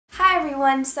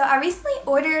everyone, so I recently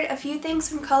ordered a few things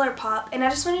from Colourpop and I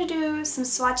just wanted to do some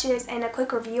swatches and a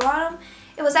quick review on them.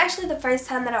 It was actually the first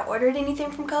time that I ordered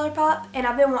anything from Colourpop, and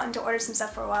I've been wanting to order some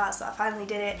stuff for a while, so I finally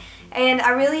did it. And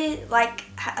I really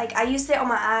I used it on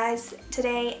my eyes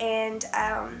today, and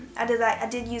I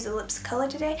did use a lips color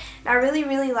today, and I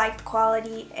really liked the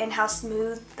quality and how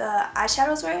smooth the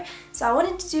eyeshadows were. So I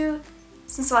wanted to do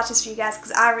some swatches for you guys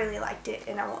because I really liked it,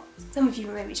 and I want some of you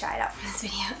to maybe try it out from this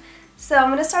video. So I'm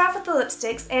going to start off with the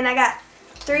lipsticks, and I got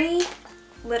 3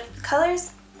 lip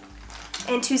colors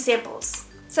and 2 samples.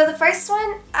 So the first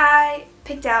one I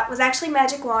picked out was actually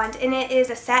Magic Wand, and it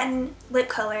is a satin lip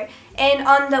color. And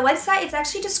on the website it's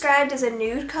actually described as a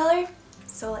nude color,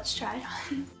 so let's try it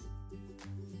on.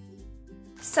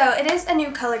 So it is a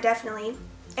nude color definitely,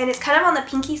 and it's kind of on the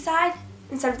pinky side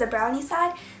instead of the brownie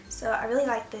side, so I really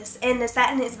like this, and the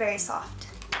satin is very soft.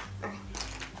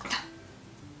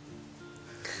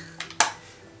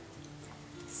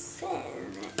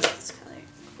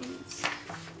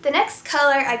 The next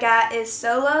color I got is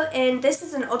Solo, and this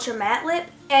is an ultra matte lip,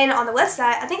 and on the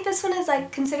website I think this one is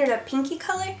like considered a pinky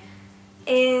color,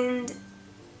 and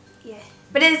yeah,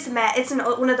 but it is matte. It's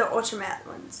one of the ultra matte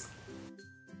ones.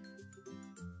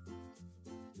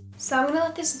 So I'm gonna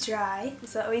let this dry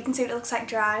so you can see what it looks like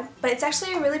dry, but it's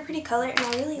actually a really pretty color and I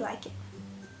really like it.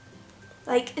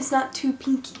 Like, it's not too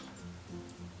pinky,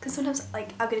 because sometimes like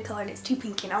I'll get a color and it's too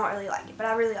pinky and I won't really like it, but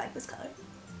I really like this color.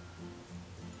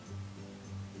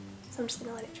 So I'm just going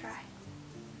to let it dry.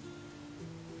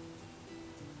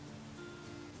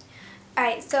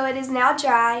 Alright, so it is now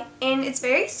dry and it's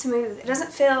very smooth. It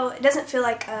doesn't feel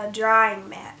like a drying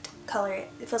matte color.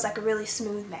 It feels like a really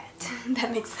smooth matte.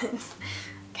 That makes sense.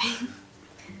 Okay.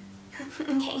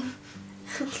 Okay.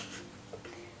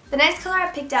 The next color I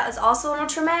picked out is also an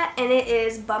ultra matte, and it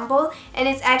is Bumble, and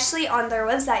it's actually on their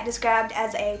website described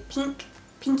as a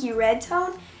pinky red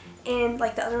tone, and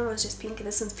like the other one was just pink and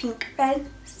this one's pink red.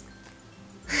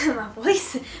 My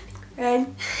voice, pink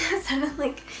red. Sounded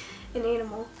like an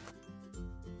animal.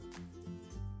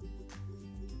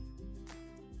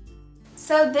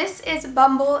 So this is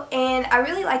Bumble, and I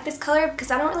really like this color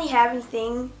because I don't really have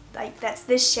anything like that's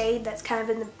this shade that's kind of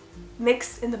in the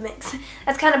mix.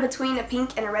 That's kind of between a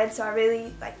pink and a red, so I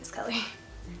really like this color.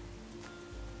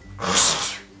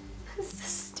 That's so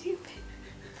stupid.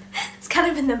 It's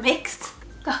kind of in the mix.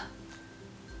 Oh.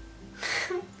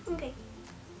 Okay.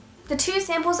 The 2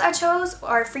 samples I chose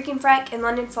are Freaking Frack and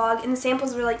London Fog, and the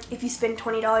samples were like if you spend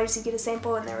 $20 you get a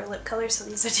sample, and they were lip colors, so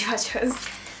these are 2 I chose.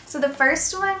 So the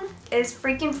first one is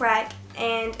Freaking Frack,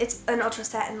 and it's an ultra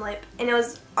satin lip, and it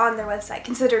was on their website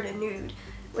considered a nude,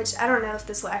 which I don't know if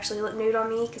this will actually look nude on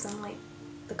me because I'm like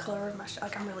the color of my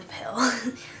like I'm really pale.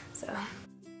 So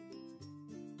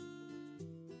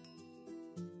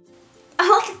I'm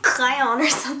like a clown or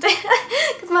something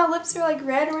because my lips are like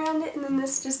red around it, and then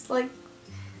this just like,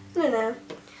 I don't know.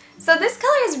 So this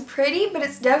color is pretty, but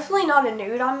it's definitely not a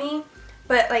nude on me.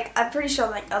 But like I'm pretty sure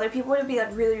like other people would be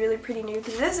like really pretty nude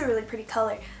because it is a really pretty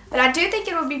color. But I do think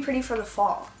it would be pretty for the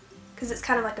fall because it's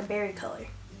kind of like a berry color,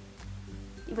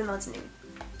 even though it's nude.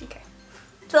 Okay.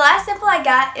 The last sample I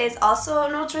got is also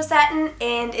an ultra satin,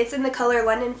 and it's in the color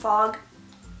London Fog.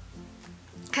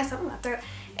 Got something in my throat.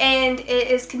 And it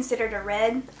is considered a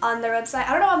red on their website.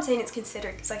 I don't know why I'm saying it's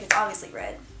considered because like it's obviously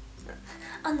red.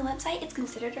 On the website it's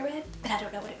considered a red, but I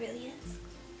don't know what it really is.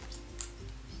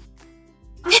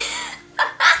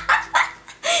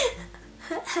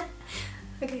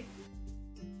 Okay.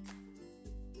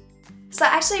 So I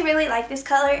actually really like this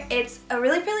color. It's a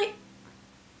I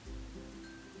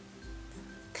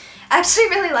actually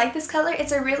really like this color.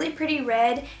 It's a really pretty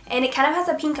red, and it kind of has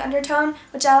a pink undertone,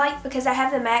 which I like because I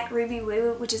have the MAC Ruby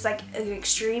Woo, which is like an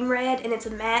extreme red, and it's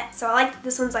a matte. So I like that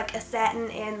this one's like a satin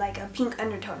and like a pink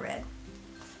undertone red.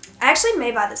 I actually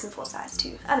may buy this in full size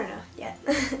too. I don't know yet.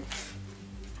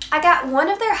 I got one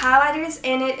of their highlighters,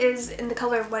 and it is in the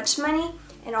color Lunch Money.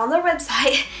 And on their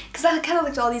website, because I kind of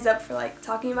looked all these up for like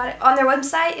talking about it, on their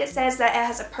website it says that it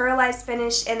has a pearlized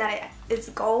finish and that it's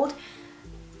gold,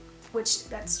 which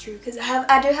that's true because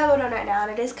I do have it on right now and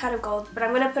it is kind of gold, but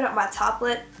I'm going to put it on my top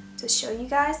lip to show you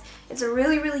guys. It's a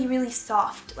really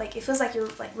soft, like it feels like you're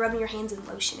like rubbing your hands in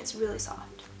lotion. It's really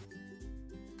soft.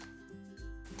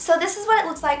 So this is what it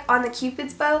looks like on the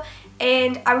Cupid's bow,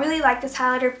 and I really like this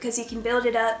highlighter because you can build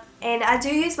it up, and I do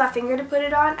use my finger to put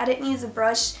it on. I didn't use a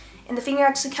brush, and the finger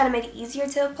actually kind of made it easier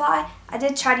to apply. I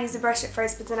did try to use the brush at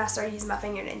first, but then I started using my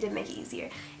finger and it did make it easier.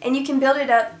 And you can build it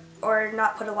up or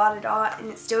not put a lot at all, and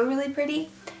it's still really pretty,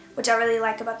 which I really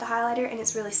like about the highlighter, and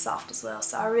it's really soft as well,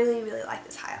 so I really like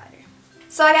this highlighter.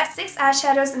 So I got 6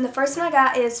 eyeshadows, and the first one I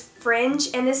got is Fringe,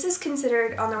 and this is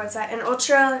considered on their website an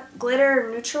ultra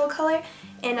glitter neutral color,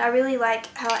 and I really like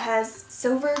how it has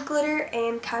silver glitter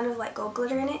and kind of like gold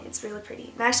glitter in it. It's really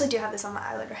pretty. And I actually do have this on my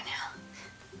eyelid right now.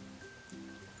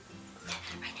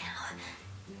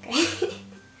 Okay.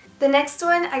 The next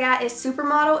one I got is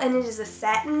Supermodel, and it is a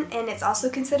satin, and it's also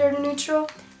considered a neutral.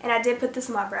 And I did put this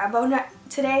on my brow bone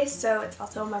today, so it's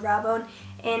also on my brow bone.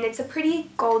 And it's a pretty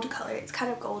gold color. It's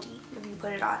kind of goldy if you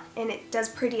put it on. And it does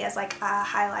pretty as like a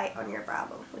highlight on your brow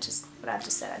bone, which is what I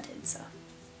just said I did, so.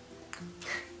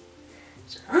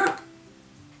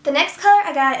 The next color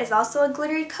I got is also a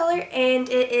glittery color, and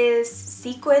it is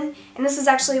Sequin. And this is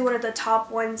actually one of the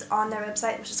top ones on their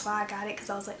website, which is why I got it,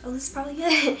 because I was like, oh, this is probably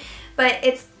good. But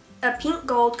it's a pink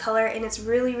gold color, and it's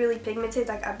really, really pigmented.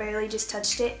 Like, I barely just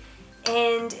touched it.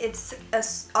 And it's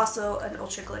also an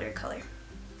ultra glitter color.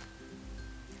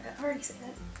 Did I already say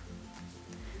that?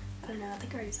 I don't know, I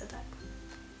think I already said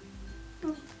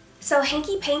that. So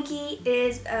Hanky Panky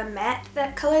is a matte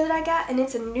color that I got, and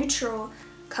it's a neutral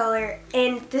color,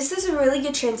 and this is a really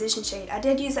good transition shade. I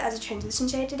did use it as a transition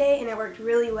shade today, and it worked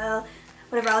really well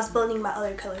whenever I was blending my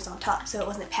other colors on top, so it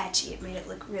wasn't patchy. It made it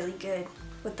look really good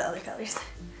with the other colors.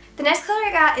 The next color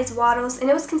I got is Waddles, and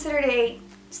it was considered a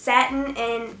satin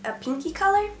and a pinky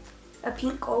color, a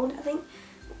pink gold, I think.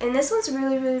 And this one's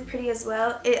really, really pretty as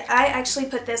well. I actually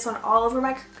put this one all over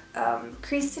my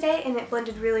crease today, and it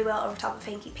blended really well over top of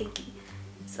Hanky Panky.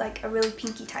 It's like a really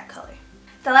pinky type color.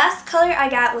 The last color I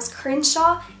got was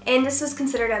Crenshaw, and this was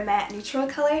considered a matte neutral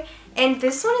color. And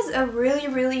this one is a really,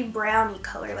 really browny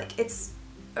color. Like, it's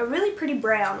a really pretty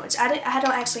brown, which I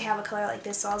don't actually have a color like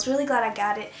this, so I was really glad I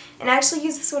got it. And I actually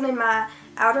used this one in my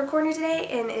outer corner today,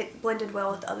 and it blended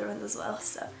well with the other ones as well,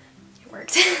 so it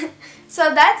worked.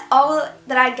 So that's all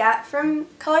that I got from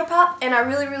Colourpop, and I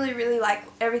really, really, really like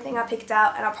everything I picked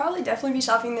out, and I'll probably definitely be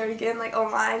shopping there again, like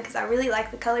online, because I really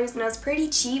like the colors, and it was pretty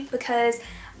cheap because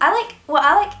I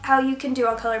like how you can do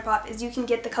on Colourpop is you can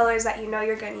get the colors that you know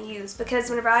you're going to use, because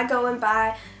whenever I go and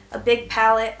buy a big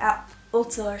palette at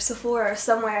Ulta or Sephora or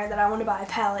somewhere that I want to buy a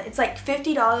palette, it's like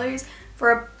 $50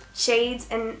 for shades,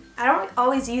 and I don't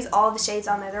always use all the shades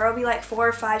on there. There will be like 4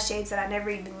 or 5 shades that I never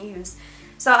even use.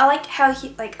 So I like how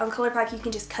like on Colourpop you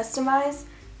can just customize,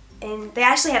 and they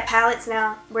actually have palettes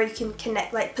now where you can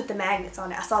connect, like put the magnets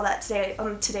on it. I saw that today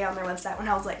on their website when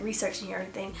I was like researching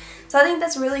everything. So I think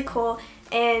that's really cool,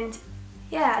 and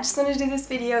yeah, I just wanted to do this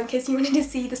video in case you wanted to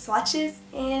see the swatches,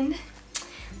 and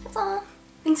that's all.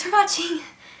 Thanks for watching.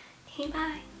 Okay,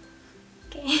 bye.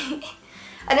 Okay.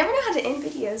 I never know how to end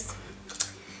videos.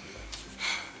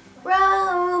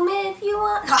 Roam if you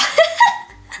want.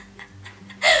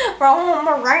 Roam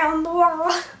around the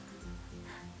world.